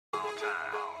We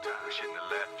shouldn't have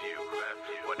left you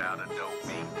without a dope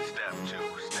beat. Step two,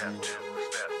 step two,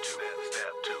 step two,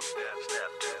 step two, step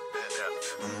two, step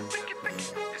two.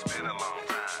 It's been a long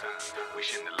time. We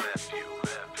shouldn't have left you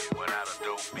without a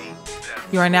dope beat.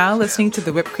 You are now listening to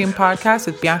the Whipped Cream Podcast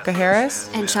with Bianca Harris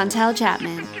and Chantel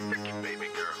Chapman.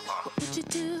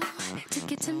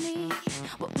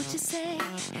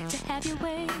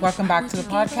 Welcome back to the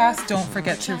podcast. Don't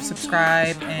forget to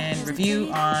subscribe and review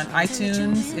on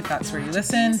iTunes if that's where you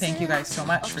listen. Thank you guys so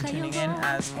much for tuning in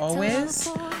as always.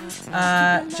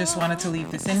 Just wanted to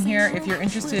leave this in here. If you're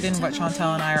interested in what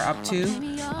Chantel and I are up to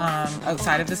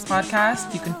outside of this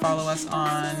podcast, you can follow us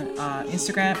on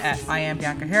Instagram at I am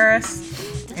Bianca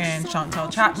Harris and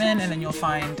Chantel Chapman, and then you'll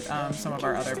find some of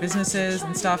our other businesses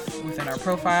and stuff within our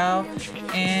profile.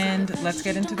 And let's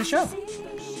get into the show.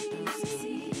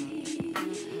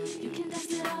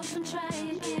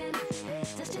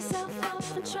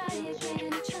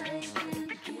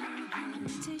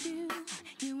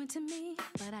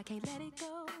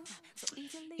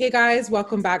 Hey guys,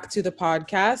 welcome back to the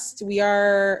podcast. We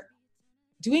are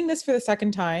doing this for the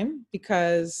second time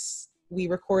because we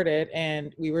recorded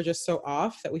and we were just so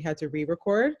off that we had to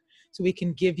re-record so we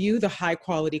can give you the high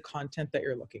quality content that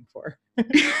you're looking for.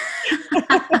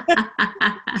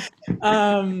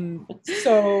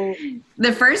 So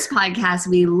the first podcast,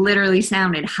 we literally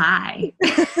sounded high.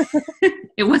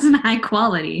 It wasn't high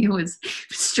quality. It was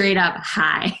straight up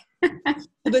high.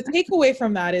 The takeaway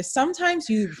from that is sometimes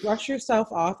you brush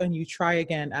yourself off and you try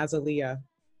again as Aaliyah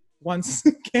once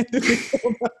candidly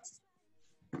told us.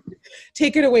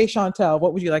 Take it away, Chantel.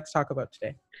 What would you like to talk about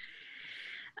today?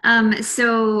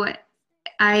 So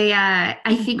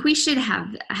I think we should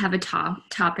have a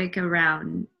topic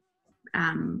around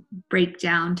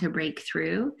breakdown to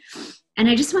breakthrough. And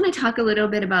I just want to talk a little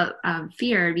bit about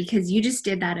fear, because you just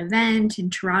did that event in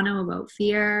Toronto about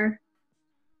fear.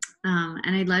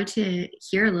 And I'd love to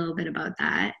hear a little bit about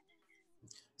that.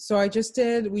 So we just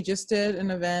did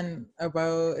an event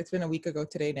it's been a week ago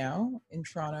today now in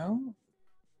Toronto,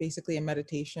 basically a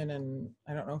meditation, and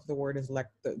I don't know if the word is the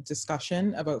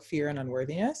discussion about fear and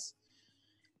unworthiness.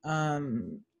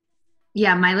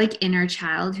 Yeah, my inner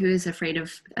child who is afraid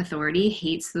of authority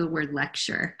hates the word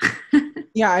lecture.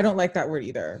 Yeah, I don't like that word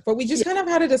either. But we just kind of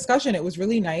had a discussion. It was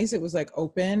really nice. It was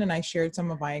open, and I shared some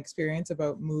of my experience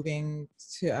about moving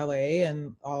to LA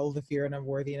and all the fear and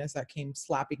unworthiness that came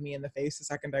slapping me in the face the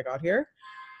second I got here.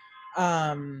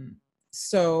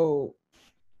 So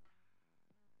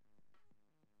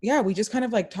yeah, we just kind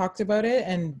of talked about it,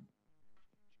 and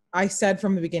I said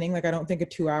from the beginning, I don't think a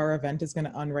 2-hour event is going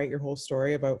to unwrite your whole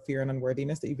story about fear and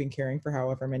unworthiness that you've been carrying for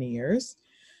however many years.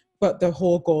 But the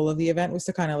whole goal of the event was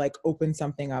to kind of open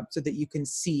something up so that you can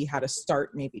see how to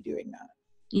start maybe doing that.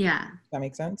 Yeah. Does that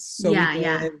make sense? So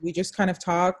we just kind of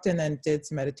talked and then did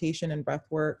some meditation and breath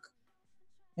work,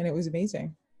 and it was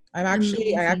amazing. I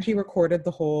actually recorded the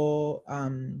whole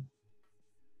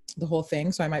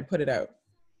thing, so I might put it out.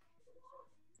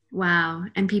 Wow.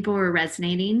 And people were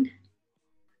resonating?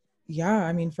 Yeah.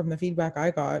 I mean, from the feedback I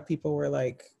got, people were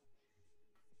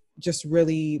just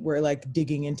really were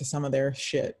digging into some of their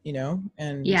shit,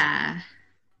 and yeah,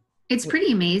 it's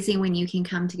pretty amazing when you can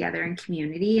come together in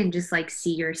community and just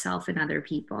see yourself in other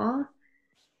people.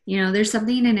 There's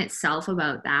something in itself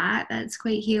about that's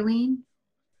quite healing.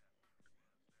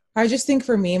 I just think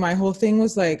for me, my whole thing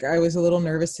was I was a little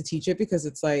nervous to teach it because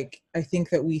it's I think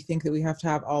that we have to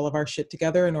have all of our shit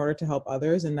together in order to help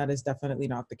others, and that is definitely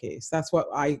not the case.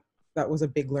 That was a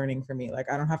big learning for me.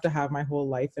 I don't have to have my whole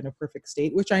life in a perfect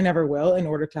state, which I never will, in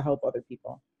order to help other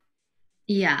people.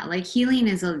 Yeah, healing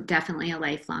is definitely a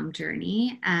lifelong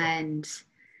journey. And,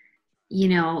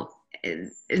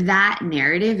 that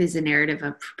narrative is a narrative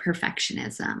of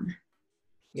perfectionism.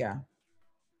 Yeah.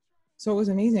 So it was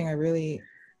amazing. I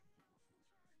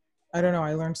don't know.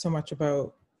 I learned so much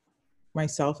about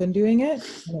myself in doing it.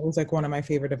 And it was one of my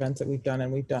favorite events that we've done.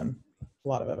 And we've done a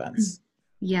lot of events.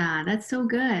 Yeah, that's so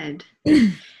good.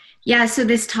 Yeah, so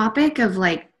this topic of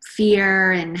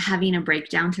fear and having a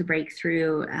breakdown to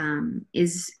breakthrough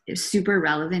is super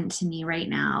relevant to me right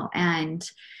now. And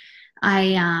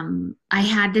I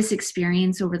had this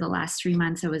experience over the last 3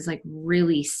 months. I was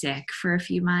really sick for a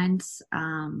few months,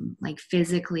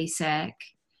 physically sick,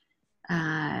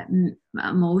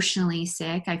 emotionally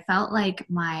sick. I felt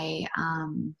my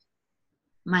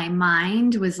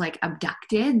mind was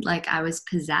abducted, I was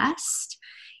possessed.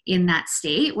 In that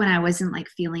state, when I wasn't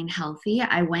feeling healthy,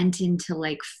 I went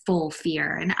into full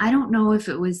fear. And I don't know if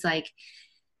it was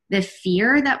the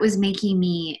fear that was making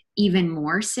me even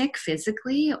more sick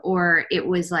physically, or it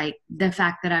was the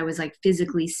fact that I was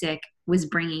physically sick was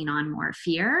bringing on more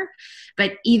fear.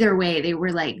 But either way, they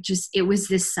were like, just, it was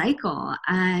this cycle.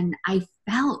 And I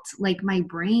felt like my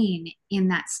brain in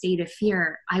that state of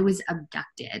fear, I was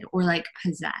abducted or like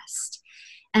possessed.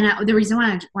 And the reason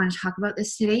why I want to talk about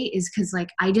this today is because like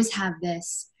I just have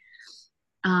this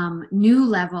new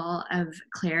level of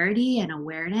clarity and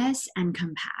awareness and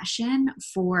compassion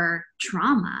for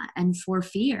trauma and for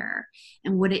fear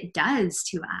and what it does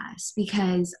to us,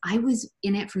 because I was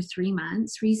in it for 3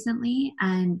 months recently,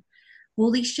 and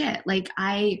holy shit, like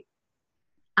I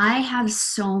have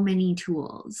so many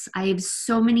tools. I have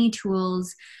so many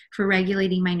tools for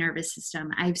regulating my nervous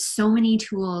system. I have so many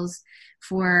tools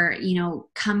for, you know,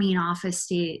 coming off a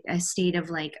state of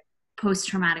like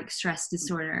post-traumatic stress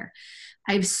disorder.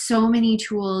 I have so many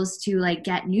tools to like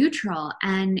get neutral.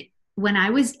 And when I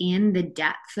was in the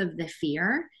depth of the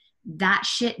fear, that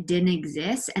shit didn't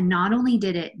exist. And not only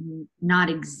did it not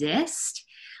exist,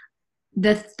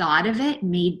 the thought of it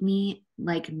made me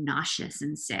like nauseous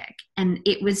and sick. And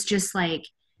it was just like,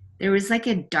 there was like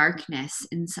a darkness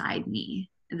inside me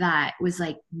that was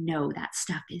like, no, that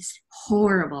stuff is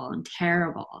horrible and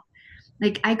terrible.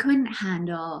 Like I couldn't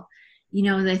handle, you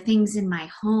know, the things in my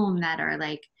home that are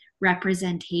like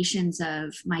representations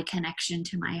of my connection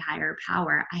to my higher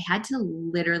power. I had to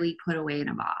literally put away in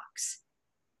a box.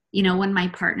 You know, when my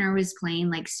partner was playing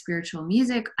like spiritual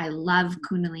music, I love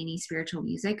Kundalini spiritual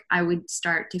music, I would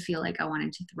start to feel like I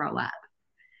wanted to throw up.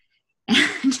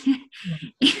 And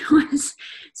it was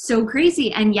so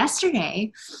crazy. And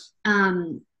yesterday,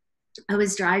 I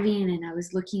was driving and I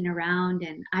was looking around,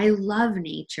 and I love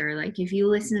nature. Like if you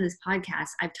listen to this podcast,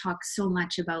 I've talked so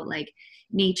much about like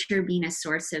nature being a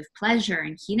source of pleasure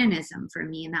and hedonism for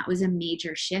me. And that was a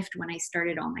major shift when I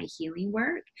started all my healing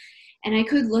work. And I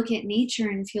could look at nature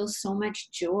and feel so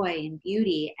much joy and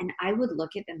beauty. And I would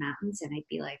look at the mountains and I'd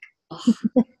be like, oh,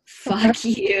 fuck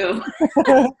you.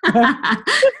 I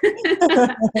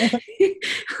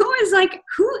was like,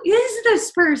 who is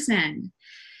this person?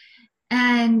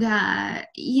 And,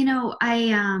 you know,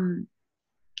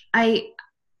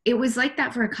 it was like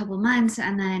that for a couple months.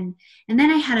 And then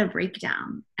I had a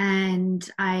breakdown, and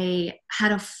I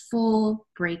had a full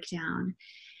breakdown.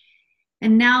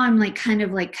 And now I'm like kind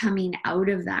of like coming out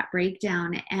of that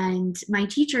breakdown. And my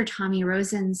teacher, Tommy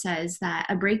Rosen, says that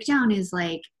a breakdown is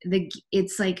like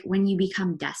it's like when you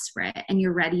become desperate and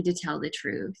you're ready to tell the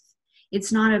truth.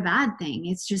 It's not a bad thing.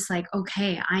 It's just like,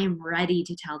 okay, I am ready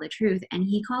to tell the truth. And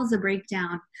he calls the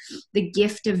breakdown the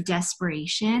gift of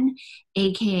desperation,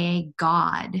 AKA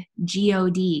God,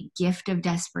 G-O-D, gift of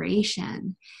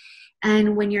desperation.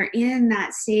 And when you're in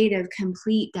that state of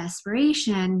complete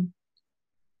desperation,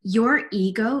 your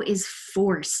ego is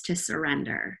forced to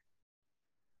surrender.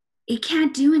 It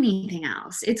can't do anything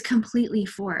else. It's completely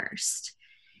forced.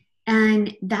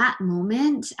 And that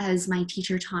moment, as my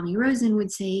teacher Tommy Rosen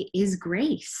would say, is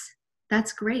grace.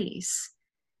 That's grace.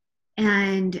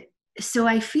 And so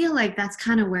I feel like that's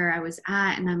kind of where I was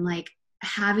at. And I'm like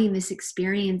having this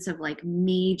experience of like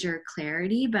major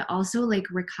clarity, but also like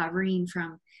recovering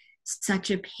from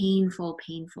such a painful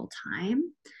time.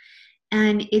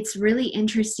 And it's really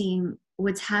interesting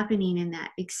what's happening in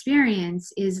that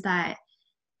experience is that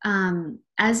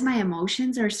as my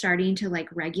emotions are starting to like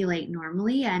regulate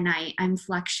normally, and I'm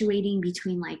fluctuating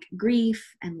between like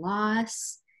grief and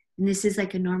loss, and this is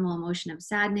like a normal emotion of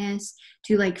sadness,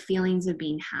 to like feelings of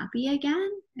being happy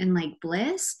again and like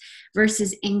bliss,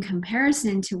 versus in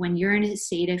comparison to when you're in a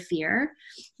state of fear,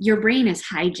 your brain is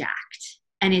hijacked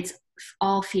and it's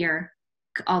all fear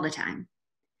all the time.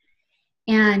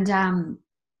 And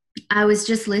I was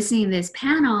just listening to this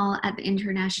panel at the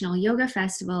International Yoga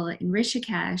Festival in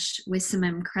Rishikesh with some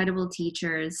incredible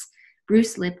teachers.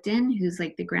 Bruce Lipton, who's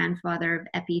like the grandfather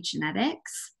of epigenetics.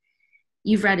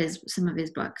 You've read some of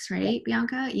his books, right,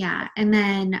 Bianca? Yeah. And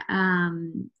then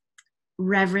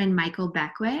Reverend Michael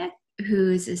Beckwith,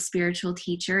 who's a spiritual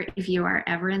teacher. If you are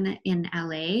ever in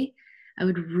LA, I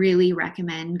would really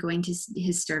recommend going to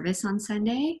his service on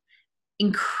Sunday.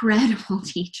 Incredible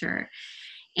teacher.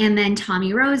 And then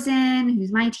Tommy Rosen,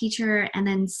 who's my teacher, and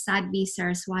then Sadhvi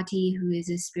Saraswati, who is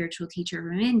a spiritual teacher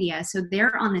from India. So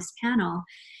they're on this panel,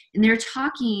 and they're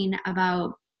talking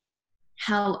about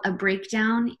how a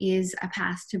breakdown is a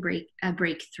path to a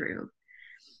breakthrough.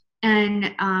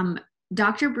 And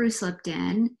Dr. Bruce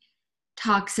Lipton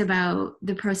talks about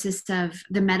the process of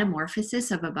the metamorphosis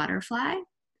of a butterfly.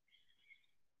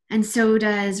 And so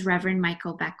does Reverend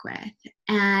Michael Beckwith.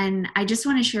 And I just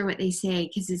want to share what they say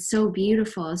because it's so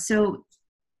beautiful. So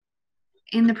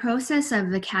in the process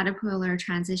of the caterpillar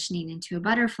transitioning into a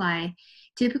butterfly,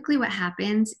 typically what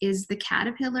happens is the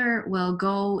caterpillar will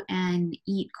go and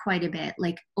eat quite a bit,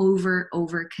 like over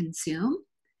consume.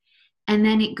 And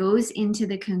then it goes into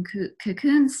the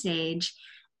cocoon stage,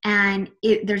 and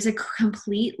there's a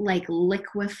complete like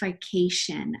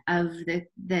liquefaction of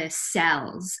the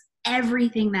cells,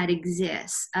 everything that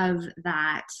exists of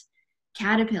that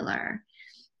caterpillar.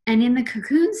 And in the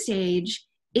cocoon stage,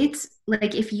 it's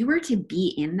like if you were to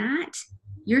be in that,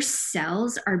 your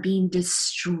cells are being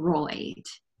destroyed.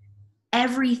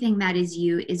 Everything that is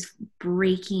you is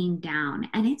breaking down,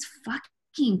 and it's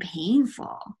fucking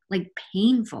painful, like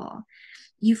painful.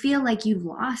 You feel like you've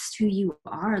lost who you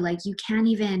are. Like you can't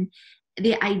even,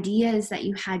 the ideas that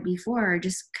you had before are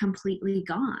just completely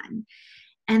gone.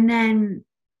 And then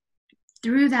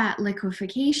through that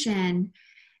liquefaction,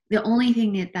 the only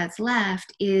thing that's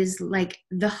left is like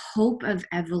the hope of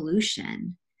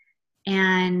evolution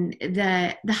and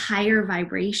the higher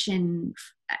vibration,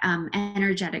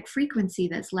 energetic frequency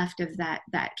that's left of that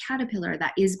caterpillar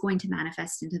that is going to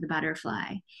manifest into the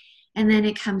butterfly. And then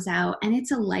it comes out and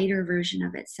it's a lighter version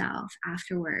of itself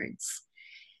afterwards.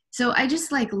 So I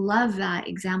just like love that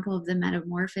example of the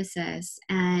metamorphosis.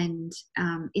 And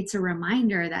it's a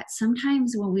reminder that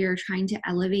sometimes when we are trying to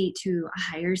elevate to a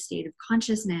higher state of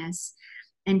consciousness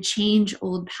and change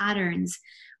old patterns,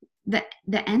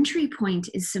 the entry point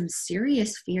is some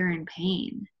serious fear and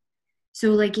pain. So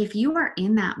like if you are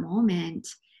in that moment,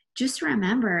 just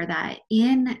remember that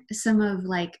in some of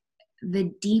like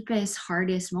the deepest,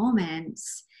 hardest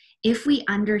moments, if we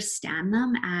understand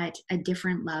them at a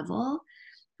different level,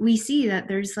 we see that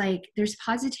there's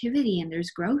positivity and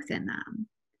there's growth in them,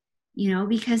 you know,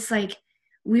 because like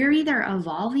we're either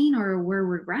evolving or we're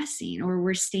regressing or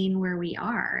we're staying where we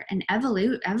are, and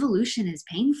evolution is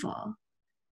painful.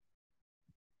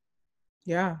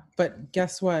 Yeah, but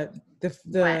guess what?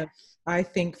 What? I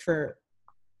think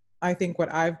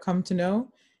what I've come to know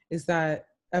is that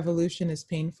evolution is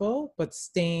painful, but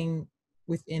staying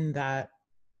within that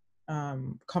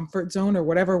comfort zone, or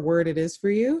whatever word it is for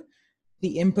you,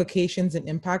 the implications and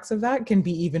impacts of that can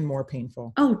be even more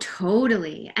painful. Oh,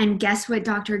 totally. And guess what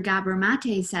Dr. Gabor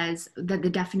Mate says that the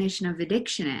definition of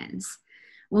addiction is?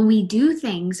 When we do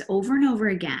things over and over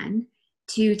again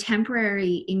to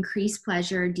temporarily increase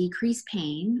pleasure, decrease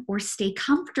pain, or stay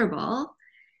comfortable,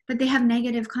 but they have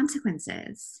negative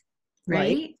consequences,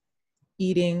 right? Like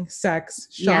eating, sex,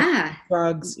 shopping,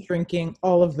 drugs, drinking,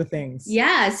 all of the things.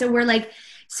 Yeah.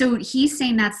 So he's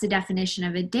saying that's the definition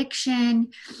of addiction.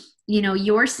 You know,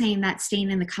 you're saying that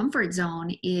staying in the comfort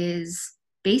zone is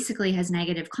basically has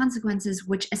negative consequences,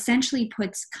 which essentially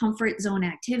puts comfort zone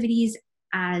activities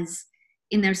as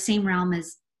in their same realm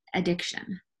as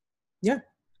addiction. Yeah.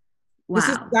 Wow. This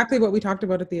is exactly what we talked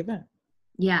about at the event.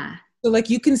 Yeah. So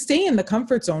like you can stay in the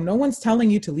comfort zone. No one's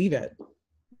telling you to leave it.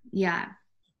 Yeah.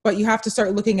 But you have to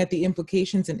start looking at the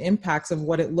implications and impacts of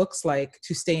what it looks like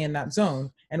to stay in that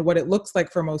zone. And what it looks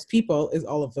like for most people is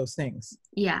all of those things.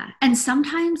 Yeah. And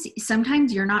sometimes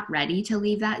you're not ready to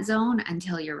leave that zone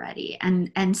until you're ready.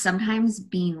 And sometimes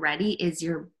being ready is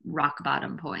your rock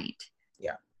bottom point.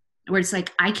 Yeah. Where it's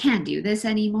like, I can't do this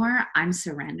anymore. I'm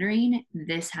surrendering.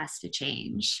 This has to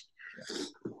change. Yeah.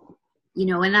 You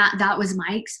know, and that was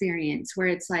my experience, where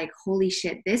it's like, holy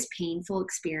shit, this painful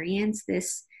experience,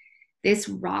 this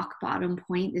rock bottom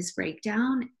point, this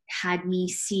breakdown had me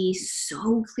see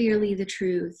so clearly the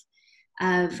truth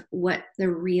of what the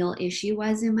real issue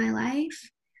was in my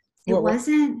life. It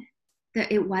wasn't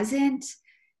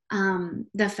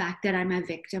the fact that I'm a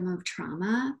victim of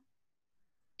trauma.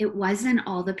 It wasn't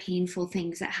all the painful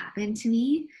things that happened to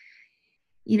me.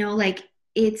 You know, like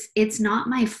it's not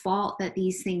my fault that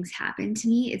these things happened to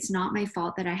me. It's not my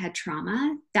fault that I had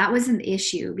trauma. That wasn't the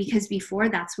issue, because before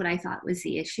that's what I thought was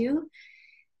the issue.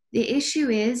 The issue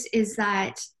is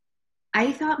that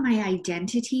I thought my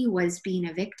identity was being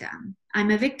a victim.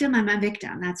 I'm a victim.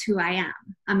 That's who I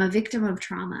am. I'm a victim of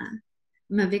trauma.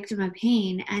 I'm a victim of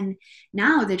pain. And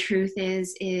now the truth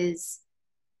is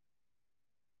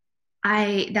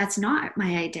that's not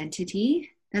my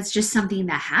identity. That's just something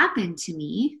that happened to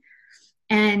me.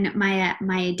 And my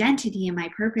identity and my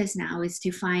purpose now is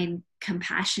to find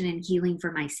compassion and healing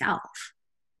for myself.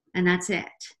 And that's it.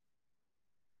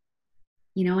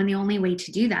 You know, and the only way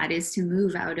to do that is to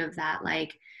move out of that,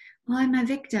 like, well, I'm a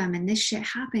victim and this shit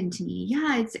happened to me.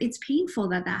 Yeah, it's painful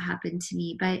that happened to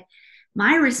me, but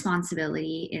my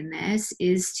responsibility in this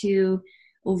is to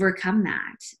overcome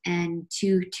that and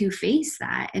to face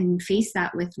that, and face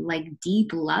that with like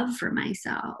deep love for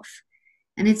myself.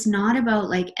 And it's not about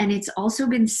like, and it's also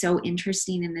been so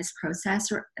interesting in this process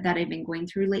that I've been going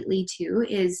through lately too,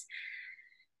 is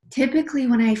typically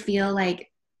when I feel like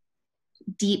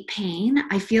deep pain,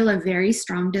 I feel a very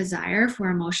strong desire for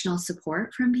emotional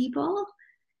support from people.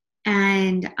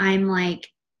 And I'm like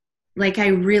I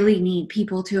really need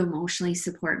people to emotionally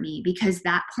support me, because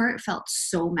that part felt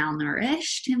so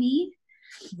malnourished to me.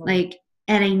 Like,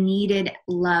 and I needed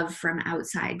love from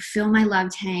outside. Fill my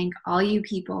love tank, all you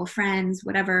people, friends,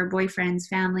 whatever, boyfriends,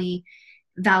 family,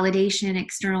 validation,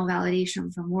 external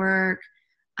validation from work.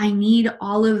 I need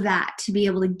all of that to be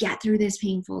able to get through this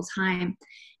painful time.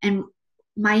 And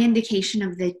my indication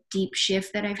of the deep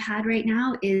shift that I've had right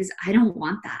now is I don't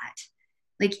want that.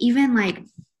 Like, even like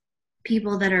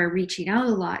people that are reaching out a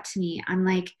lot to me, I'm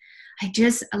like, I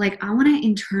want to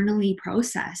internally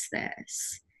process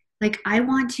this. Like, I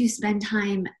want to spend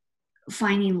time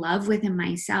finding love within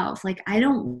myself. Like, I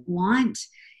don't want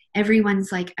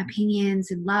everyone's like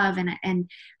opinions and love, and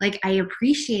like, I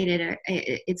appreciate it.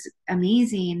 It's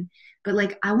amazing, but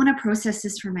like, I want to process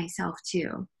this for myself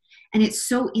too. And it's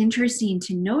so interesting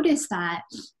to notice that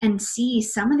and see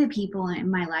some of the people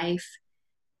in my life.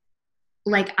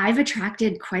 Like, I've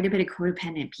attracted quite a bit of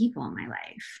codependent people in my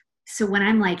life. So when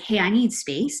I'm like, hey, I need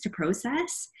space to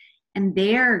process, and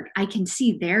I can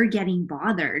see they're getting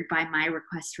bothered by my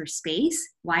request for space.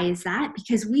 Why is that?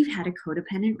 Because we've had a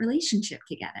codependent relationship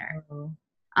together. Mhm.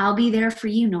 I'll be there for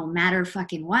you no matter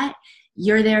fucking what.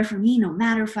 You're there for me no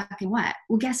matter fucking what.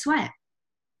 Well, guess what?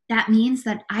 That means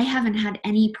that I haven't had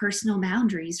any personal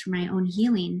boundaries for my own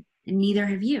healing, and neither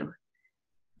have you.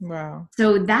 Wow.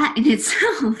 So that in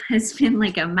itself has been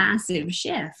like a massive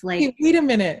shift. Like, Hey, wait a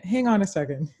minute. Hang on a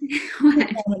second. what?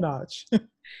 Down a notch. Take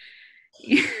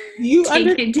You it down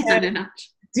a understand?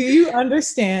 notch. Do you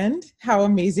understand how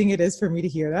amazing it is for me to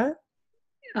hear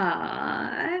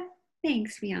that?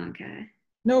 Thanks, Bianca.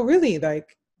 No, really,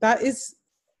 like that is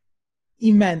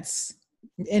immense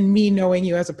in me knowing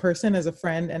you as a person, as a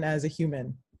friend, and as a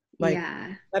human. Like,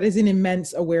 Yeah. that is an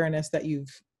immense awareness that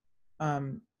you've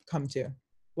come to.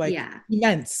 Like, Yeah.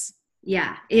 immense.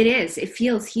 Yeah, it is. It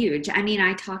feels huge. I mean,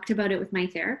 I talked about it with my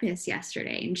therapist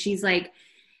yesterday, and she's like,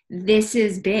 this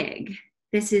is big.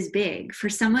 This is big. For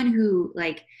someone who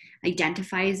like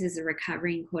identifies as a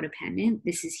recovering codependent,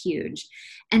 this is huge.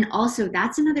 And also,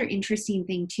 that's another interesting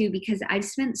thing too, because I've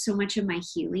spent so much of my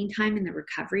healing time in the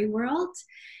recovery world.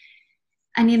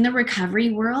 And in the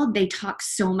recovery world, they talk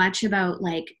so much about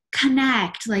like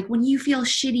connect, like when you feel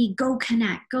shitty, go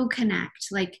connect,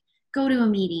 like go to a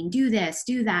meeting, do this,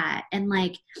 do that. And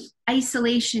like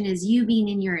isolation is you being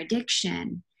in your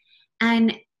addiction.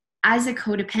 And as a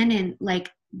codependent, like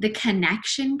the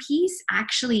connection piece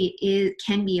actually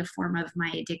can be a form of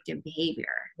my addictive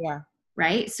behavior. Yeah.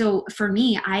 Right. So for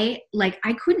me, I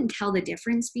couldn't tell the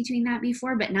difference between that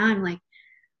before, but now I'm like,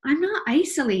 I'm not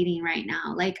isolating right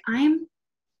now. Like, I'm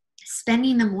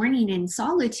spending the morning in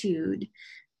solitude,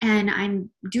 and I'm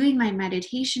doing my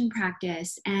meditation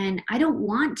practice, and I don't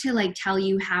want to like tell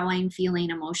you how I'm feeling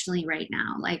emotionally right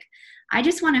now. Like, I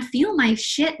just want to feel my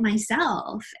shit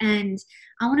myself, and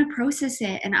I want to process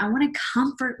it, and I want to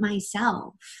comfort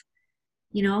myself.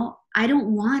 You know, I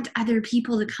don't want other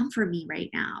people to comfort me right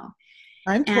now.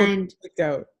 I'm totally freaked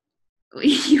out.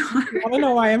 You want to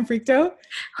know why I'm freaked out?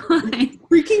 It's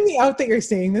freaking me out that you're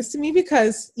saying this to me,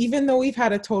 because even though we've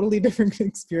had a totally different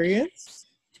experience,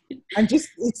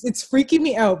 it's freaking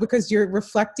me out because you're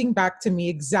reflecting back to me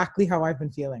exactly how I've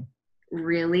been feeling.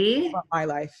 Really? About my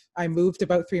life. I moved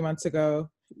about 3 months ago,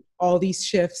 all these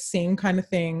shifts, same kind of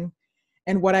thing.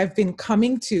 And what I've been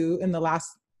coming to in the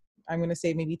last, I'm going to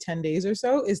say maybe 10 days or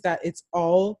so, is that it's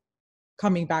all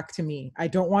coming back to me. I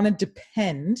don't want to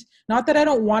depend, not that I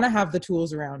don't want to have the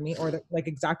tools around me or like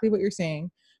exactly what you're saying,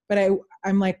 but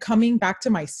I'm like coming back to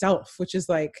myself, which is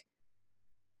like,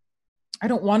 I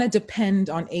don't want to depend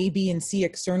on A, B, and C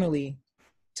externally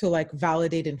to like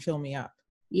validate and fill me up.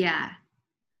 Yeah.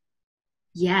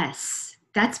 Yes.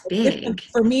 That's big.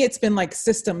 For me, it's been like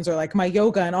systems or like my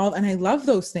yoga and all, and I love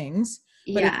those things.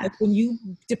 But it's like when you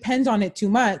depend on it too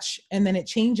much and then it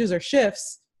changes or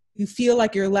shifts, you feel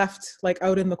like you're left like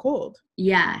out in the cold.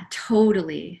 Yeah,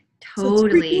 totally. So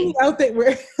it's freaking me out that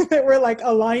we're like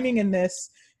aligning in this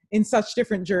in such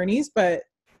different journeys, but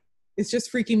it's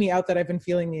just freaking me out that I've been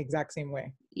feeling the exact same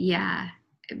way. Yeah.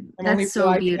 That's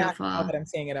so beautiful. Now that I'm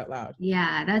saying it out loud.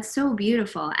 Yeah, that's so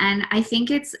beautiful. And I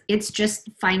think it's just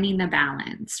finding the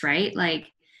balance, right? Like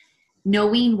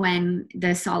knowing when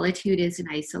the solitude is in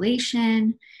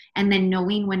isolation, and then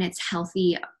knowing when it's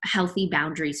healthy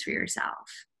boundaries for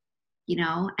yourself, you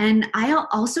know? And I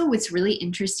also, what's really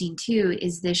interesting too,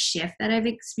 is this shift that I've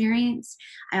experienced.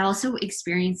 I also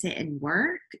experience it in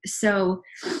work. So,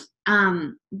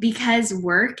 because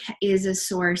work is a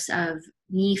source of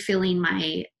me filling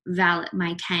my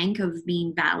my tank of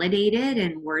being validated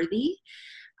and worthy.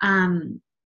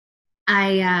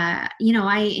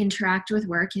 I interact with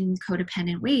work in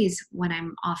codependent ways when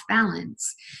I'm off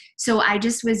balance. So I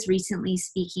just was recently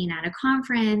speaking at a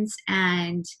conference,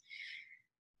 and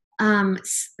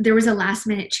there was a last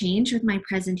minute change with my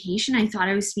presentation. I thought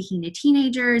I was speaking to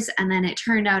teenagers, and then it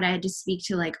turned out I had to speak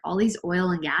to like all these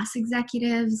oil and gas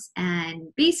executives, and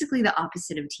basically the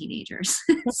opposite of teenagers.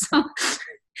 So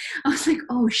I was like,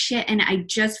 oh shit. And I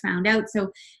just found out.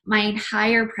 So my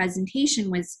entire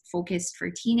presentation was focused for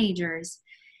teenagers,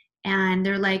 and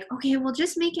they're like, okay, we'll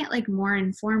just make it like more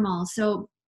informal. So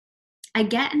I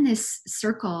get in this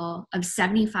circle of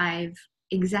 75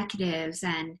 executives,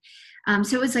 and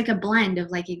so it was like a blend of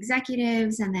like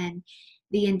executives and then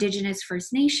the Indigenous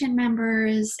First Nation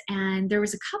members, and there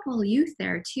was a couple of youth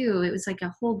there too. It was like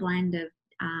a whole blend of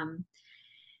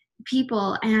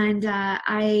people, and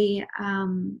I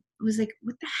was like,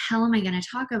 what the hell am I going to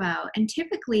talk about? And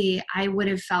typically I would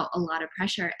have felt a lot of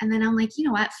pressure, and then I'm like, you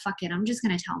know what, fuck it, I'm just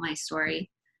going to tell my story.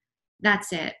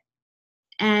 That's it.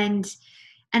 And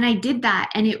I did that,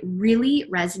 and it really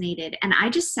resonated, and I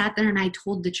just sat there and I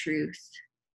told the truth.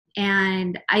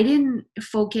 And I didn't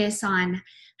focus on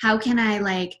how can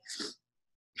I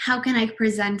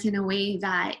present in a way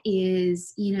that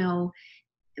is,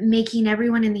 making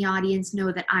everyone in the audience know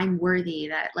that I'm worthy,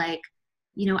 that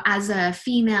as a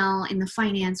female in the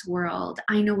finance world,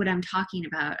 I know what I'm talking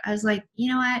about. I was like,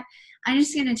 you know what? I'm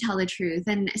just going to tell the truth.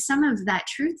 And some of that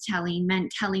truth telling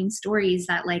meant telling stories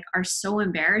that are so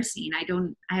embarrassing. I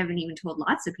haven't even told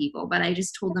lots of people, but I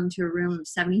just told them to a room of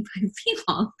 75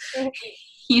 people.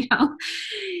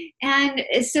 And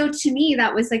so to me,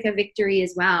 that was like a victory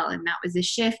as well. And that was a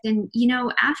shift. And,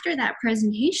 after that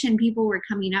presentation, people were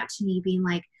coming up to me being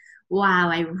like, wow,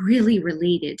 I really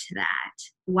related to that.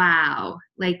 Wow.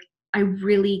 I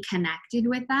really connected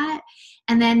with that.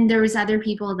 And then there was other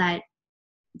people that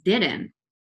didn't,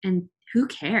 and who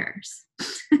cares?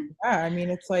 Yeah. I mean,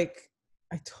 it's like,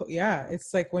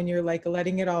 it's like when you're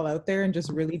letting it all out there and just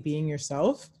really being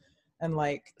yourself and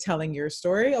telling your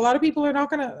story. A lot of people are not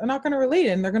gonna relate,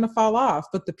 and they're gonna fall off.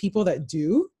 But the people that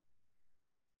do,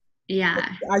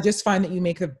 yeah, I just find that you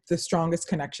make the strongest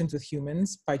connections with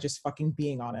humans by just fucking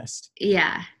being honest.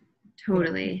 Yeah,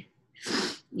 totally.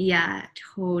 Yeah,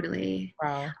 totally.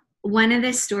 Wow. One of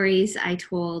the stories I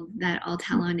told that I'll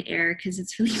tell on air because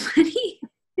it's really funny.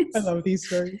 I love these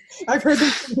stories. I've heard them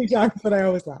so many times, but I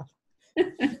always laugh.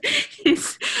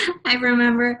 I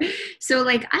remember, so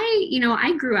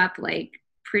I grew up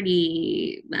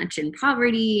pretty much in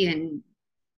poverty, and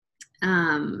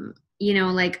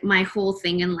my whole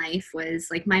thing in life was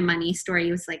my money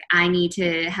story was I need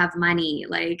to have money.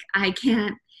 I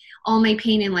can't, all my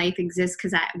pain in life exists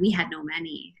because we had no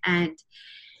money. And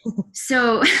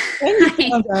so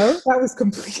that was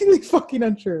completely fucking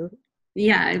untrue.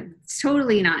 Yeah, it's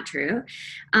totally not true.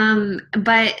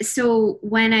 But so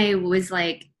when I was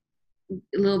a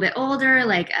little bit older,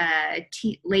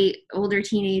 older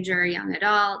teenager, young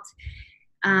adult,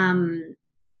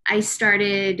 I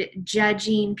started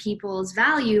judging people's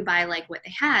value by what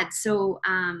they had. So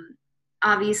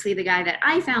obviously the guy that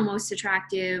I found most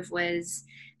attractive was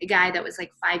a guy that was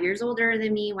 5 years older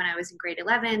than me when I was in grade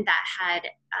 11, that had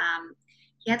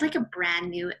he had a brand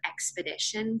new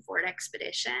Ford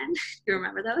Expedition. You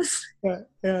remember those? Yeah,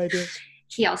 I do.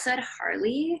 He also had a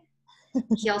Harley.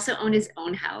 He also owned his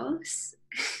own house.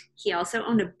 He also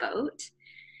owned a boat.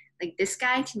 This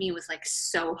guy to me was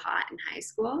so hot in high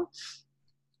school.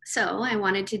 So I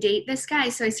wanted to date this guy.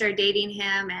 So I started dating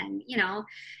him, and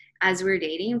as we were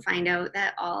dating, find out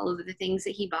that all of the things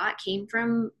that he bought came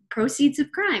from proceeds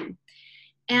of crime.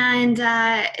 And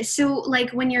so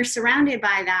when you're surrounded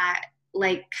by that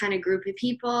kind of group of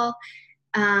people,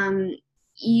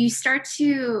 you start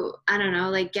to, I don't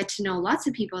know, get to know lots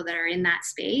of people that are in that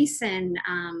space. And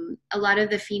a lot of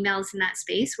the females in that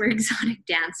space were exotic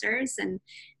dancers, and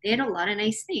they had a lot of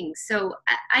nice things. So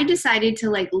I decided to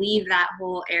leave that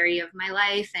whole area of my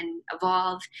life and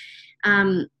evolve.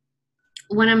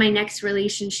 One of my next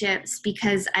relationships,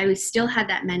 because I still had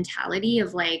that mentality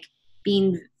of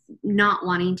being, not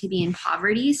wanting to be in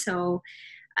poverty. So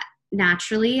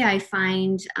naturally I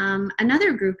find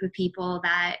another group of people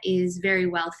that is very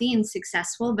wealthy and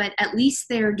successful, but at least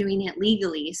they're doing it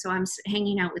legally. So I'm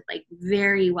hanging out with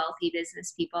very wealthy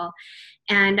business people.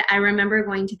 And I remember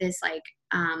going to this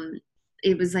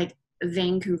it was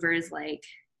Vancouver's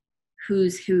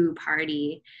who's who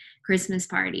party, Christmas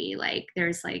party.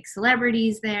 There's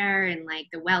celebrities there and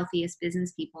the wealthiest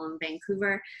business people in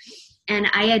Vancouver. And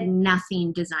I had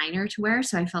nothing designer to wear,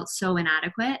 so I felt so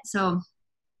inadequate. So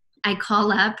I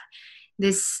call up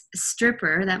this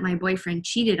stripper that my boyfriend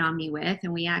cheated on me with,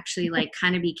 and we actually like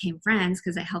kind of became friends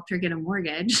because I helped her get a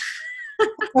mortgage.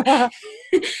 I'm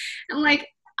like,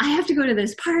 I have to go to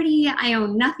this party. I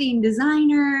own nothing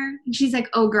designer. And she's like,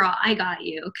 oh girl, I got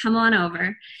you. Come on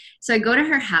over. So I go to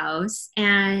her house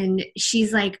and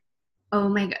she's like, oh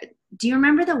my God. Do you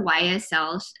remember the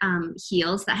YSL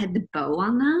heels that had the bow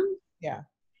on them? Yeah.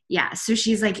 Yeah. So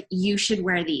she's like, you should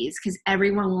wear these because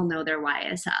everyone will know they're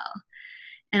YSL.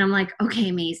 And I'm like, okay,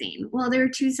 amazing. Well, they were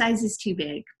 2 sizes too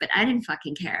big, but I didn't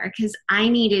fucking care because I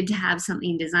needed to have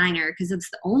something designer because it's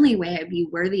the only way I'd be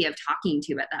worthy of talking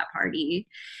to at that party.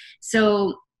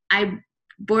 So I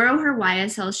borrow her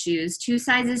YSL shoes, 2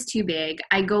 sizes too big.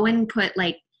 I go and put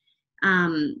like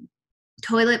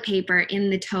toilet paper in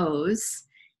the toes.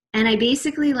 And I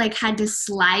basically like had to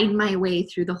slide my way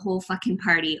through the whole fucking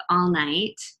party all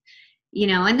night. You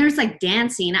know, and there's like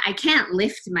dancing. I can't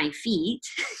lift my feet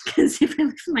because if I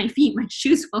lift my feet, my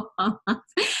shoes will fall off.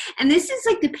 And this is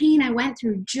like the pain I went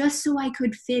through just so I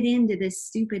could fit into this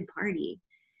stupid party,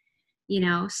 you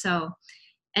know? So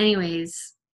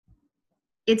anyways,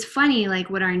 it's funny, like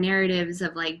what our narratives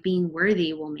of like being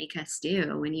worthy will make us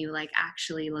do when you like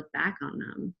actually look back on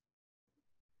them.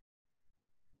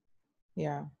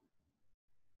 Yeah.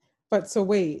 But so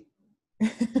wait.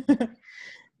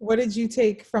 What did you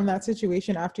take from that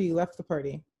situation after you left the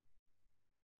party?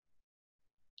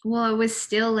 Well, I was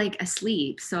still like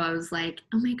asleep. So I was like,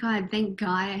 oh my God, thank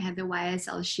God I had the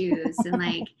YSL shoes. And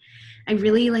like, I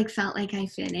really like felt like I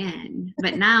fit in.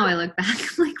 But now I look back,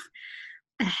 I'm like,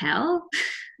 what the hell?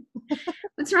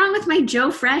 What's wrong with my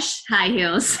Joe Fresh high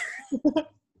heels?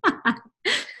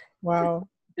 Wow.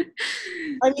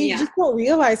 I mean, you just don't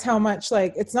realize how much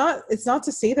like it's not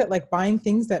to say that like buying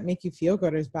things that make you feel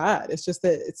good is bad. It's just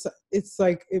that it's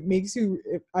like it makes you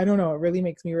I don't know, it really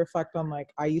makes me reflect on like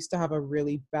I used to have a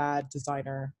really bad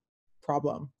designer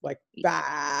problem, like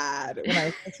bad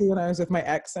when I was with my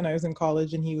ex and I was in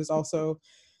college and he was also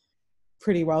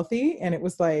pretty wealthy, and it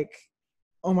was like,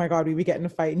 oh my God, we would get in a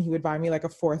fight and he would buy me like a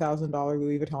 $4,000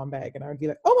 Louis Vuitton bag and I would be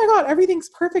like, oh my God, everything's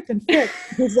perfect and fit.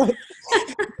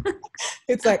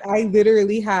 It's like I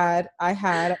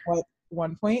had at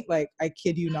one point, like I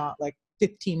kid you not, like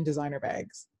 15 designer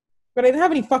bags, but I didn't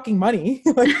have any fucking money.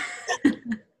 Like,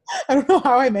 I don't know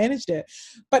how I managed it.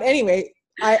 But anyway,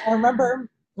 I remember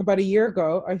about a year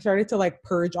ago, I started to like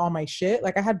purge all my shit.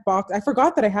 Like I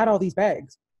forgot that I had all these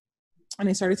bags and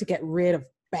I started to get rid of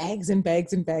bags and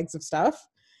bags and bags of stuff.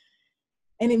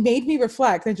 And it made me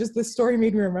reflect. And just this story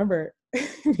made me remember,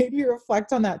 it made me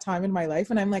reflect on that time in my life.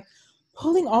 And I'm like,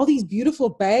 pulling all these beautiful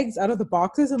bags out of the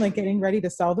boxes and like getting ready to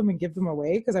sell them and give them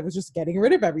away because I was just getting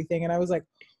rid of everything. And I was like,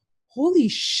 holy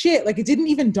shit. Like it didn't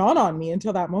even dawn on me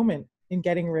until that moment in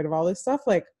getting rid of all this stuff.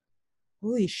 Like,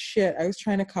 holy shit. I was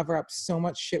trying to cover up so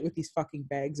much shit with these fucking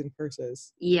bags and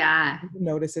purses. Yeah. I didn't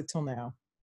notice it till now.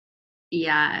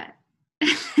 Yeah.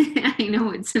 I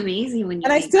know, it's amazing when you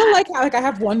and I still like I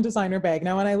have one designer bag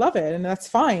now and I love it and that's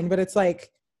fine, but it's like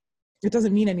it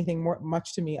doesn't mean anything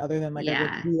much to me other than like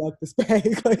I really like this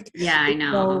bag. Like I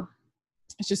know. So,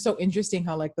 it's just so interesting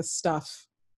how like the stuff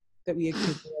that we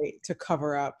accumulate to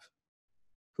cover up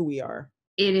who we are.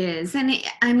 It is. And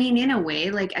I mean, in a way,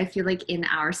 like I feel like in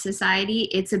our society,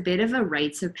 it's a bit of a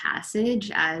rites of passage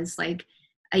as like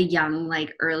a young,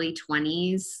 like early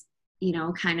 20s, you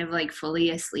know, kind of like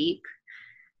fully asleep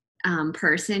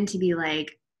person to be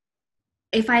like,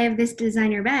 if I have this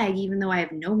designer bag, even though I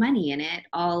have no money in it,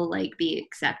 I'll like be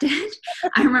accepted.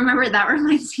 I remember that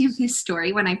reminds me of this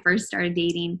story when I first started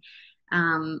dating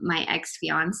my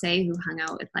ex-fiance who hung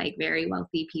out with like very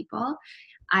wealthy people.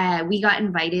 We got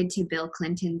invited to Bill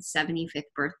Clinton's 75th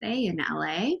birthday in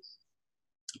LA.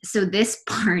 So this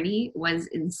party was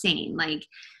insane. Like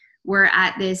we're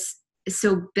at this,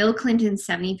 so Bill Clinton's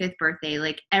 75th birthday,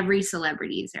 like every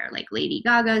celebrity is there, like Lady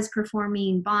Gaga's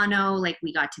performing, Bono, like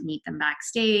we got to meet them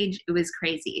backstage. It was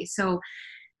crazy. So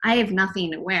I have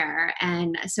nothing to wear.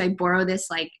 And so I borrow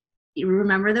this, like, you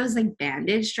remember those like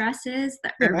bandage dresses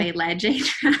that Hervé Leger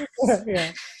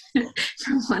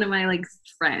from one of my like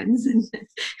friends.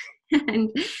 And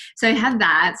so I have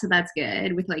that. So that's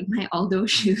good with like my Aldo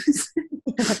shoes.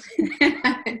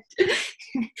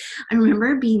 I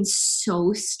remember being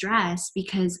so stressed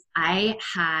because I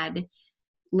had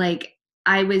like,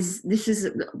 this is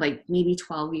like maybe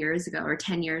 12 years ago or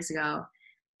 10 years ago.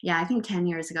 Yeah, I think 10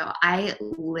 years ago, I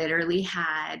literally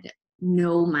had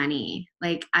no money.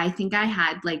 Like, I think I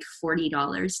had like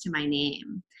 $40 to my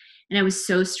name. And I was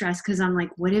so stressed because I'm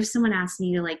like, what if someone asked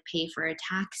me to like pay for a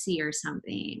taxi or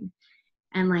something?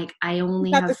 And like, I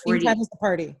only have 40. At the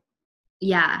party.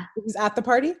 Yeah. It was at the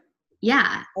party?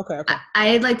 Yeah. Okay. Okay. I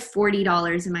had like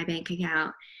 $40 in my bank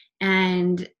account,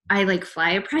 and I like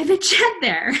fly a private jet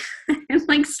there. I'm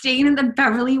like staying in the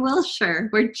Beverly Wilshire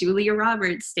where Julia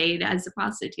Roberts stayed as a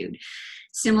prostitute.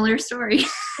 Similar story.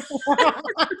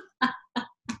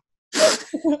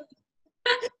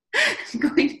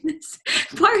 Going to this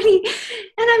party,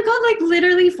 and I've got like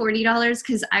literally $40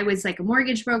 because I was like a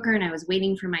mortgage broker and I was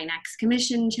waiting for my next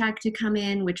commission check to come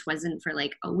in, which wasn't for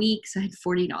like a week. So I had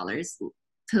 $40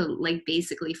 to like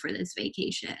basically for this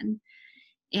vacation.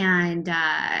 And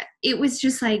it was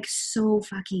just like so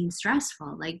fucking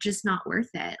stressful, like just not worth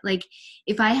it. Like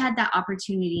if I had that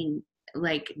opportunity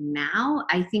like now,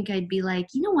 I think I'd be like,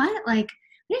 you know what, like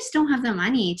I just don't have the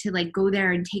money to like go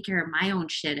there and take care of my own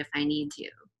shit if I need to.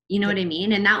 You know what I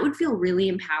mean? And that would feel really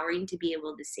empowering to be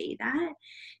able to say that.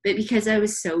 But because I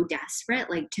was so desperate,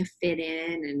 like to fit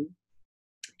in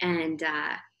and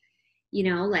you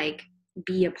know, like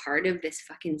be a part of this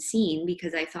fucking scene,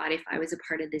 because I thought if I was a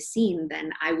part of this scene,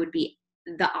 then I would be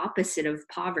the opposite of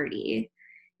poverty.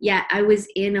 Yeah, I was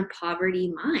in a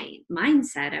poverty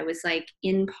mindset. I was like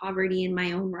in poverty in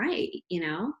my own right, you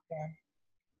know? Yeah.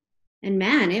 And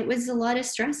man, it was a lot of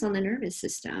stress on the nervous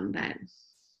system, but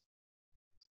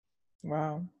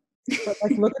Wow. But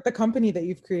like, look at the company that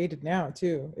you've created now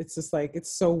too. It's just like,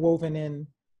 it's so woven in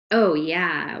oh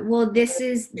yeah. Well, this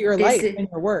is to your life and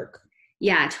your work.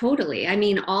 Yeah, totally. I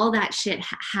mean, all that shit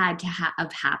had to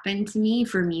have happened to me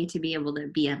for me to be able to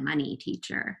be a money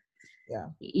teacher. Yeah.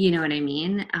 You know what I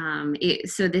mean?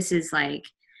 So this is like,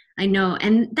 I know,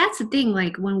 and that's the thing,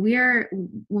 like when we're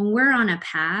on a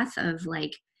path of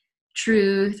like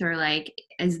truth, or like,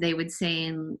 as they would say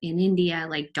in India,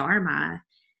 like dharma,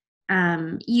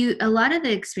 a lot of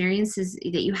the experiences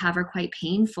that you have are quite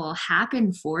painful,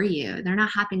 happen for you. They're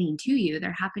not happening to you,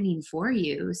 they're happening for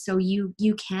you. So you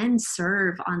can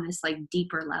serve on this like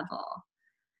deeper level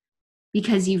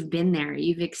because you've been there,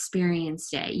 you've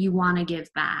experienced it, you want to give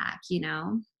back, you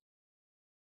know?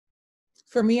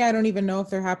 For me, I don't even know if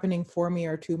they're happening for me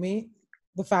or to me.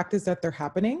 The fact is that they're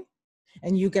happening,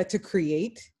 and you get to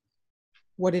create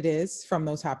what it is from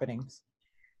those happenings.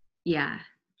 Yeah.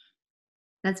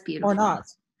 That's beautiful. Or not.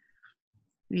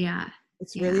 Yeah.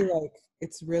 It's really like,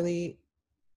 it's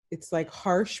like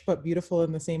harsh but beautiful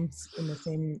in the same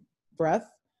breath,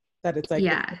 that it's like,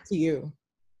 it's up to you.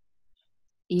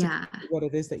 Yeah. What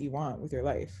it is that you want with your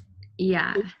life.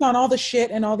 Yeah. It's on all the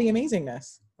shit and all the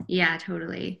amazingness. Yeah,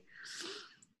 totally.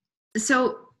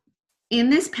 So in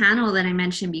this panel that I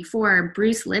mentioned before,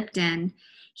 Bruce Lipton,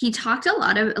 he talked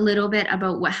a little bit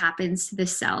about what happens to the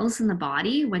cells in the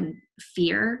body when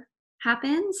fear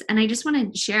happens. And I just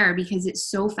want to share because it's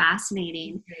so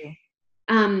fascinating.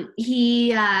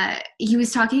 He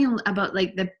was talking about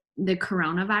like the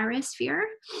coronavirus fear.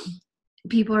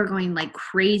 People are going like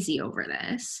crazy over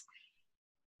this.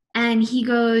 And he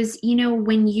goes, you know,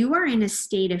 when you are in a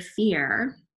state of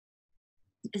fear,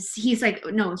 he's like,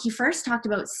 no, he first talked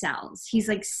about cells. He's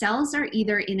like, cells are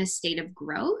either in a state of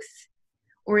growth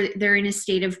or they're in a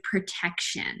state of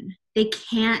protection. They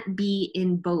can't be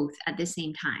in both at the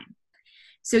same time.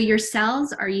 So your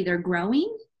cells are either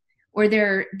growing or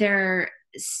they're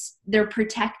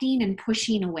protecting and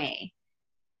pushing away,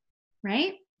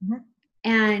 right? Mm-hmm.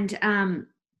 And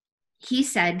he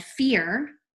said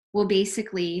fear will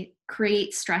basically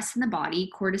create stress in the body,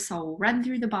 cortisol will run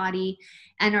through the body,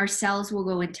 and our cells will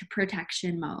go into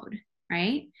protection mode,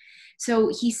 right? So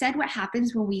he said what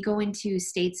happens when we go into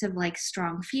states of like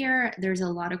strong fear, there's a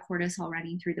lot of cortisol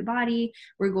running through the body.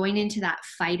 We're going into that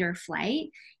fight or flight.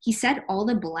 He said all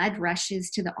the blood rushes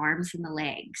to the arms and the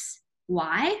legs.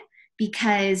 Why?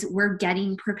 Because we're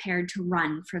getting prepared to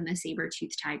run from the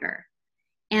saber-toothed tiger.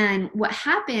 And what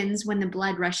happens when the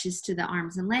blood rushes to the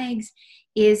arms and legs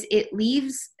is it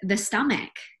leaves the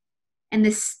stomach. And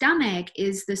the stomach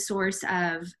is the source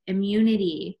of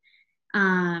immunity,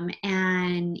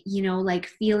 and, you know, like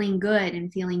feeling good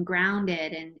and feeling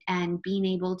grounded and being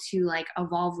able to like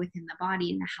evolve within the body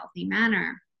in a healthy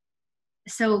manner.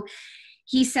 So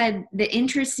he said the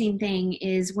interesting thing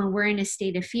is when we're in a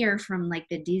state of fear from like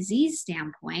the disease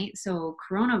standpoint, so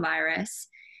coronavirus,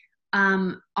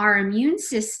 our immune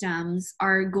systems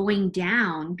are going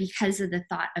down because of the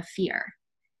thought of fear.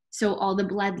 So all the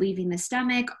blood leaving the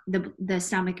stomach, the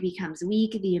stomach becomes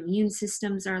weak, the immune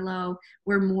systems are low,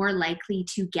 we're more likely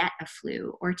to get a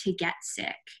flu or to get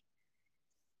sick.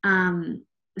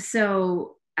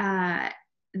 So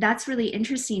that's really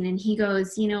interesting. And he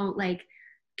goes, you know, like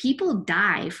people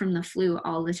die from the flu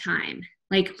all the time.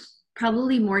 Like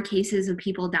probably more cases of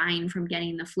people dying from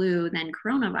getting the flu than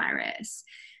coronavirus.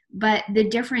 But the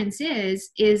difference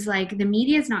is like the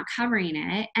media is not covering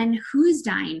it. And who's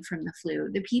dying from the flu?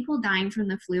 The people dying from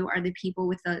the flu are the people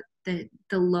with the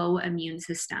low immune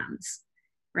systems,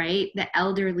 right? The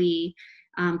elderly,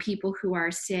 people who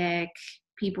are sick,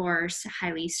 people are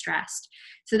highly stressed.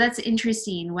 So that's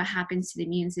interesting what happens to the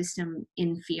immune system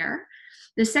in fear.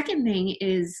 The second thing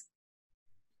is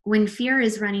when fear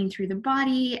is running through the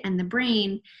body and the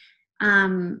brain,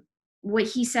 what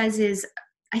he says is,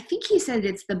 I think he said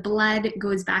it's the blood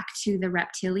goes back to the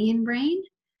reptilian brain,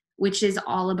 which is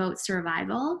all about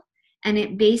survival. And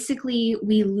it basically,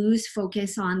 we lose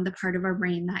focus on the part of our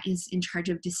brain that is in charge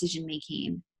of decision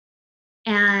making.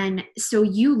 And so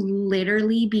you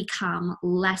literally become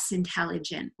less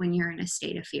intelligent when you're in a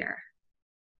state of fear.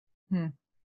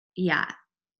 Yeah.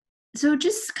 So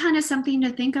just kind of something to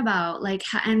think about, like,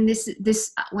 and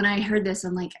this, when I heard this,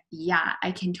 I'm like, yeah,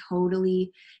 I can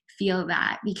totally feel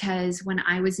that, because when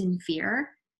I was in fear,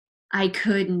 I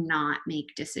could not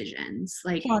make decisions.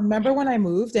 Like, remember when I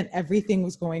moved and everything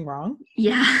was going wrong?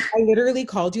 Yeah. I literally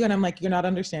called you and I'm like, you're not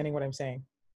understanding what I'm saying.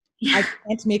 Yeah. I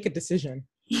can't make a decision.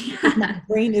 Yeah. My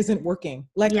brain isn't working.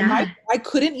 Like, yeah. I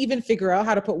couldn't even figure out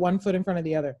how to put one foot in front of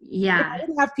the other. Yeah. Like, I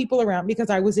didn't have people around because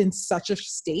I was in such a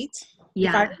state. Yeah.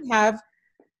 If I didn't have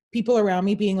people around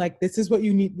me being like, this is what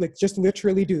you need, like, just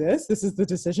literally do this. This is the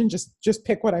decision. Just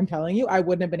pick what I'm telling you. I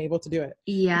wouldn't have been able to do it.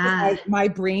 Yeah. My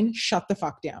brain shut the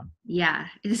fuck down. Yeah.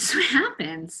 It's what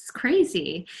happens. It's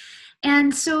crazy.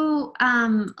 And so,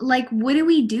 like, what do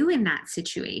we do in that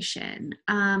situation?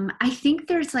 I think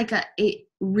there's like it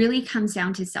really comes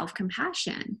down to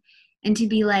self-compassion, and to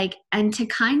be like, and to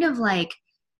kind of like,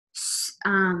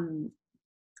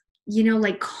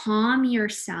 like calm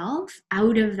yourself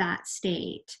out of that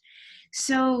state.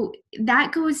 So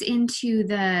that goes into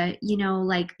the,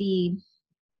 like the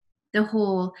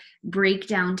whole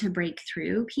breakdown to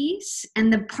breakthrough piece.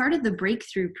 And the part of the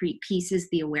breakthrough piece is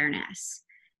the awareness.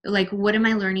 Like, what am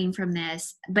I learning from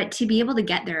this? But to be able to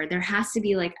get there, there has to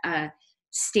be like a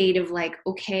state of like,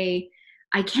 okay,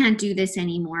 I can't do this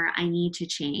anymore. I need to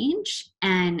change.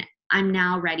 And I'm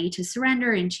now ready to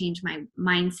surrender and change my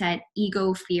mindset,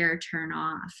 ego, fear, turn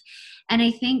off. And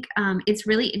I think it's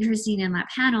really interesting in that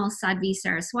panel, Sadhvi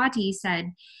Saraswati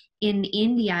said in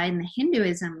India, in the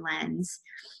Hinduism lens,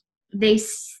 they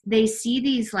see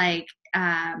these like,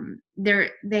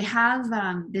 they have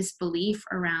this belief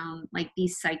around like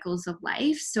these cycles of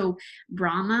life. So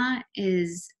Brahma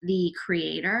is the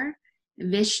creator,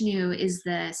 Vishnu is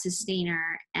the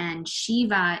sustainer, and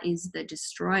Shiva is the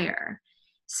destroyer.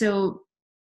 So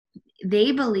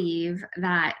they believe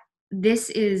that this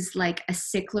is like a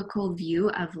cyclical view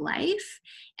of life,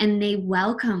 and they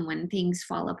welcome when things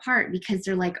fall apart, because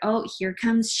they're like, oh, here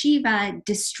comes Shiva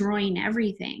destroying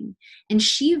everything. And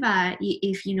Shiva,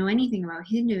 if you know anything about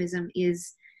Hinduism,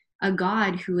 is a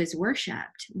god who is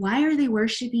worshipped. Why are they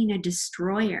worshiping a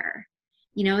destroyer?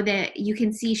 That you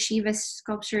can see Shiva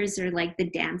sculptures are like the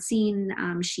dancing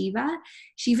Shiva.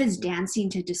 Shiva's dancing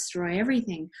to destroy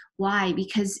everything. Why?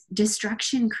 Because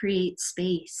destruction creates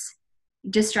space.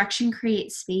 Destruction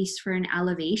creates space for an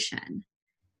elevation.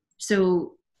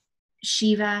 So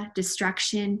Shiva,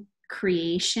 destruction,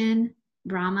 creation,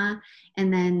 Brahma,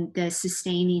 and then the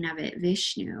sustaining of it,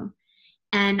 Vishnu.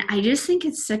 And I just think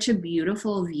it's such a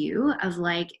beautiful view of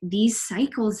like these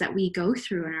cycles that we go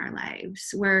through in our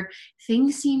lives, where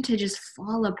things seem to just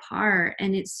fall apart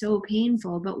and it's so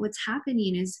painful. But what's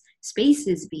happening is space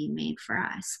is being made for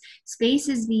us. Space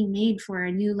is being made for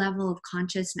a new level of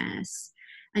consciousness,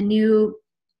 a new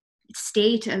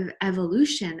state of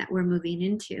evolution that we're moving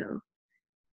into.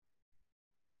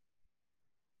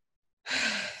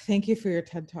 Thank you for your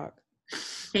TED Talk.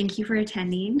 Thank you for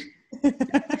attending.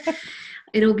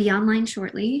 It'll be online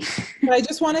shortly. But I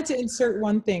just wanted to insert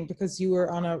one thing, because you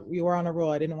were on a roll.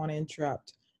 I didn't want to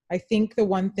interrupt. I think the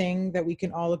one thing that we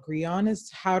can all agree on is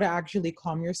how to actually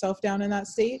calm yourself down in that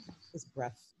state is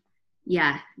breath.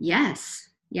 Yeah. Yes.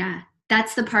 Yeah.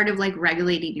 That's the part of like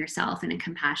regulating yourself in a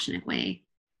compassionate way.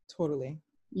 Totally.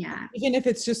 Yeah. Even if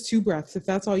it's just 2 breaths, if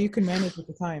that's all you can manage at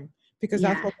the time. Because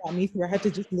that's what got me through. I had to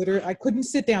just I couldn't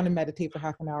sit down and meditate for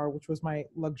half an hour, which was my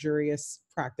luxurious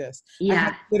practice. Yeah. I had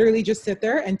to literally just sit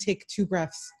there and take 2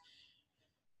 breaths.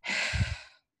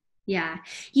 Yeah.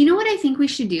 You know what I think we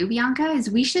should do, Bianca, is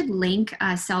we should link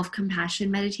a self-compassion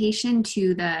meditation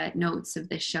to the notes of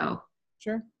this show.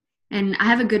 Sure. And I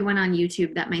have a good one on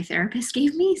YouTube that my therapist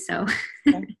gave me. So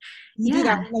okay. You do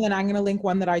that, and then I'm going to link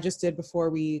one that I just did before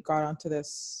we got onto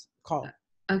this call.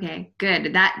 Okay,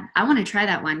 good. That I want to try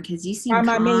that one, because you seem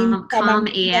calm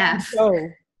AF.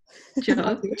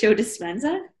 Joe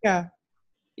Dispenza? Yeah.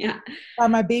 Yeah.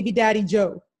 My baby daddy,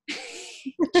 Joe.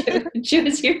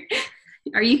 Joe's your.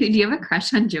 Do you have a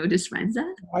crush on Joe Dispenza?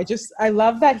 I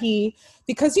love that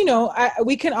because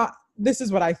this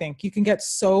is what I think. You can get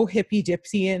so hippy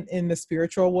dipsy in the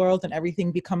spiritual world and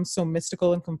everything becomes so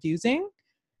mystical and confusing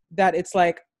that it's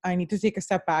like, I need to take a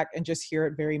step back and just hear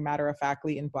it very matter of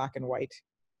factly in black and white.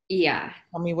 Yeah.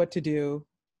 Tell me what to do.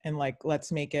 And like,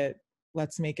 let's make it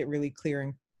really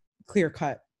clear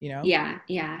cut, Yeah.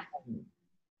 Yeah.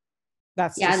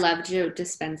 I love Joe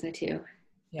Dispenza too.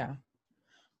 Yeah.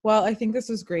 Well, I think this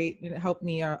was great. It helped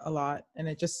me a lot. And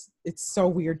it's so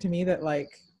weird to me that like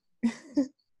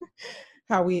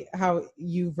how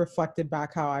you've reflected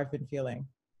back how I've been feeling.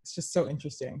 It's just so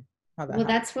interesting how that happened.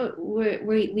 That's what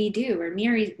we do. We're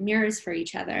mirrors for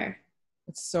each other.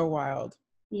 It's so wild.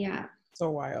 Yeah. So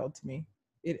wild to me.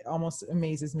 It almost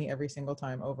amazes me every single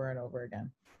time over and over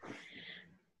again.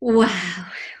 Wow.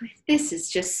 This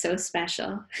is just so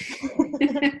special.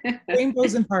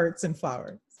 Rainbows and hearts and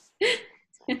flowers.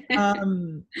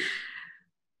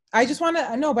 I just want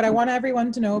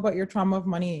everyone to know about your Trauma of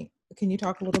Money. Can you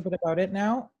talk a little bit about it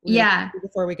now? Yeah.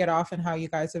 Before we get off, and how you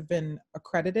guys have been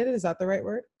accredited. Is that the right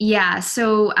word? Yeah.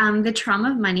 So the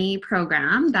Trauma of Money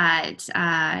program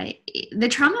the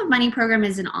Trauma of Money program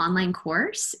is an online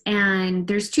course, and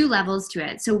there's 2 levels to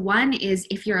it. So one is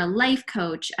if you're a life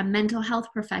coach, a mental health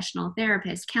professional,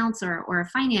 therapist, counselor, or a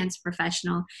finance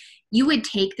professional, you would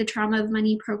take the Trauma of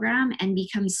Money program and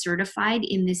become certified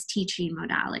in this teaching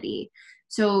modality.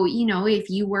 So, if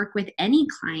you work with any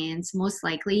clients, most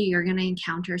likely you're going to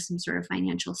encounter some sort of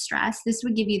financial stress. This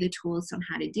would give you the tools on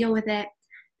how to deal with it.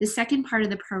 The second part of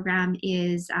the program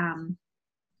is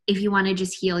if you want to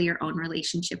just heal your own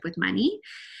relationship with money.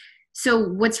 So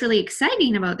what's really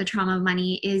exciting about the Trauma of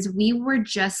Money is we were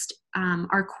just,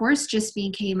 our course just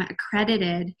became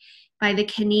accredited by the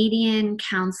Canadian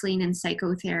Counseling and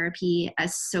Psychotherapy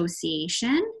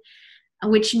Association,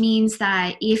 which means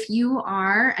that if you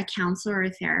are a counselor or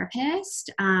a therapist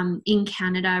in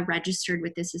Canada registered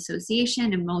with this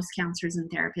association, and most counselors and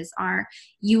therapists are,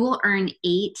 you will earn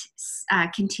 8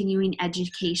 continuing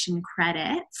education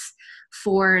credits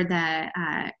for the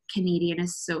Canadian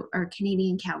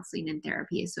Counseling and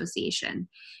Therapy Association.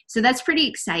 So that's pretty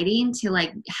exciting to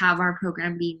like have our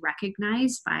program being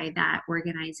recognized by that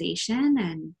organization,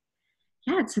 and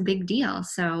yeah, it's a big deal.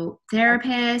 So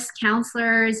therapists,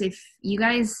 counselors, if you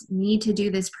guys need to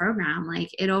do this program, like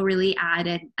it'll really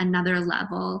add another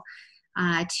level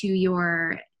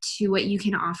to what you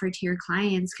can offer to your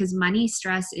clients, because money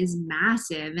stress is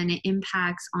massive and it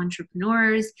impacts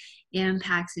entrepreneurs, it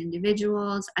impacts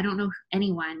individuals. I don't know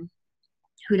anyone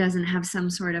who doesn't have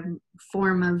some sort of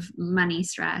form of money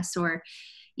stress or,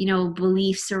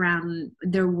 beliefs around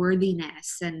their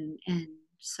worthiness. And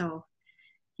so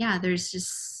yeah, there's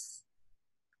just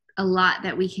a lot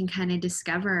that we can kind of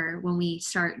discover when we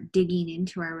start digging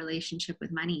into our relationship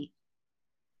with money.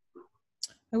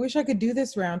 I wish I could do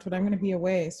this round, but I'm going to be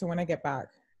away. So when I get back.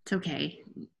 It's okay.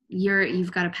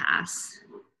 You've got to pass.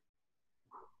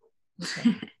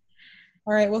 Okay.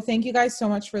 All right. Well, thank you guys so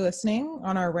much for listening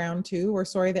on our round 2. We're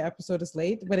sorry the episode is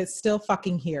late, but it's still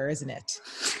fucking here, isn't it?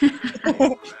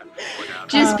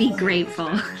 Just be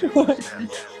grateful.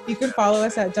 You can follow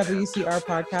us at WCR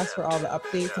Podcast for all the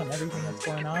updates on everything that's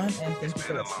going on. And thank you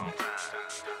for listening.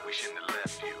 We shouldn't have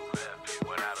left you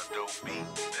without a dope beat.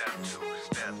 Step 2,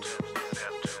 step 2,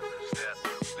 step 2, step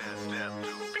 2, step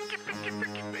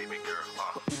 2. Baby girl.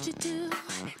 What would you do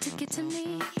to get to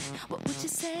me? What would you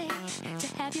say to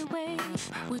have your way?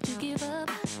 Would you give up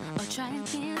or try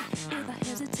again? If I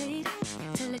hesitate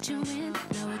to let you in,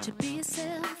 now would you be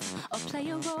yourself or play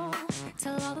a role?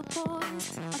 Tell all the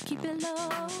boys I'll keep it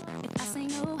low. If I say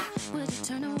no, would you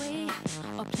turn away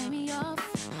or play me off?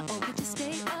 Or would you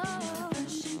stay up?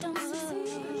 Don't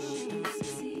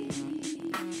succeed.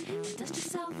 Dust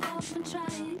yourself off and try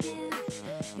again.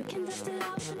 You can dust it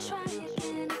off and try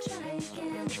again. Try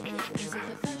again. 'Cause if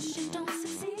at first you don't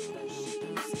succeed,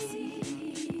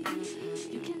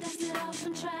 you can dust it off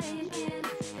and try again.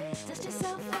 Dust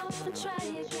yourself off and try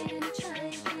again. Try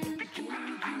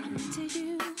again. I'm into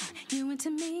you, you into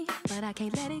me, but I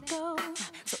can't let it go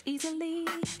so easily.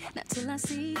 Not till I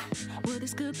see what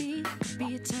this could be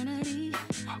eternity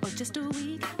or just a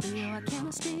week. Our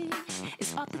chemistry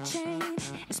is off the chain.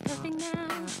 It's perfect now,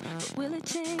 but will it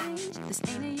change? This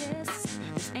ain't a yes,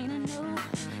 this ain't a no.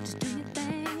 Just do your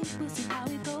thing, we'll see how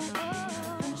it goes.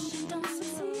 Don't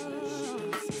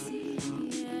succeed.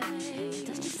 Yeah.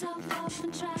 Dust yourself off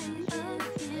and try again.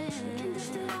 You can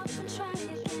dust it off and try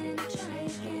again. Try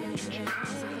again.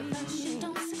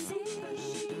 Don't succeed.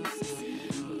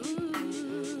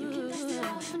 You can dust it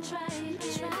off and try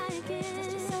again. Try again.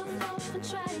 Dust yourself off and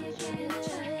try again.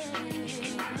 Try again.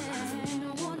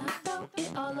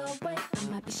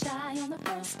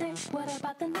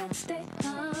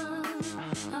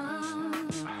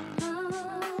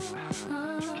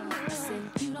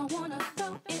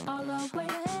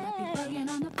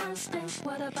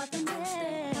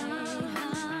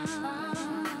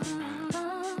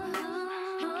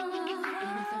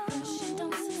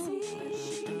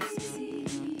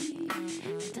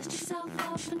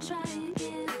 and try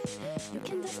again. You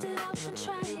can dust it off and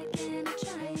try again,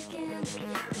 try again.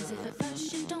 'Cause if at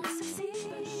first you don't succeed,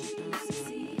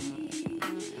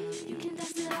 you can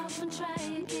dust it off and try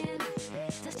again.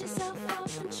 Dust yourself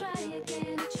off and try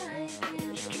again, try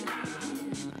again.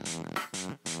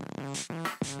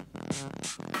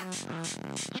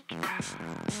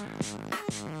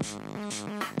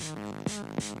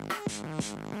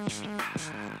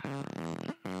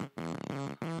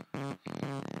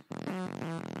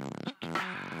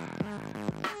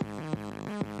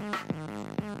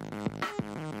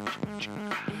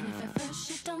 And if at first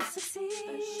you don't succeed,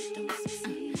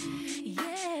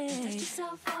 yeah, dust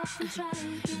yourself off and try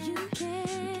again. You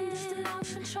can dust it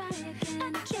off and try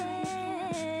again.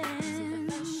 If at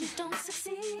first you don't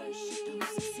succeed,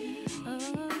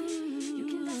 you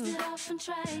can dust it off and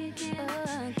try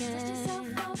again. Dust yourself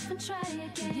off and try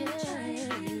again. Try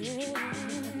again. If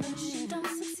at first you don't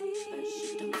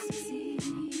succeed,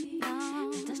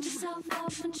 dust yourself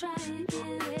off and try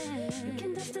again. You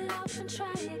can dust it off and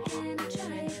try again,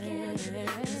 try again.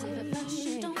 'Cause if at first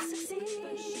you don't succeed,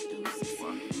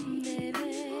 baby,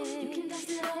 you can dust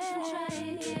it off and try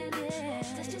again.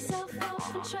 Dust yourself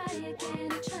off and try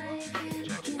again, try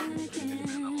again, again.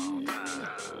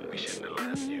 We shouldn't have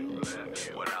left you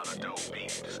without a dope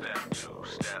beat. Step two,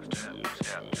 step two,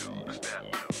 step two, step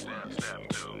two, step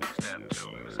two, step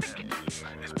two.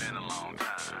 It's been a long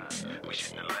time. We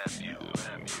shouldn't have left you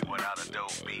without a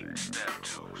dope beat. Step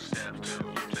two, step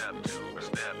two, step two,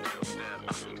 step two, step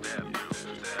two, step two,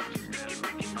 step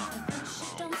two.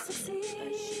 Don't succeed,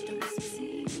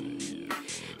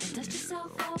 then dust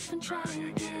yourself off and try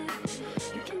again.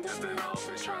 You can dust it off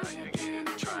and try again.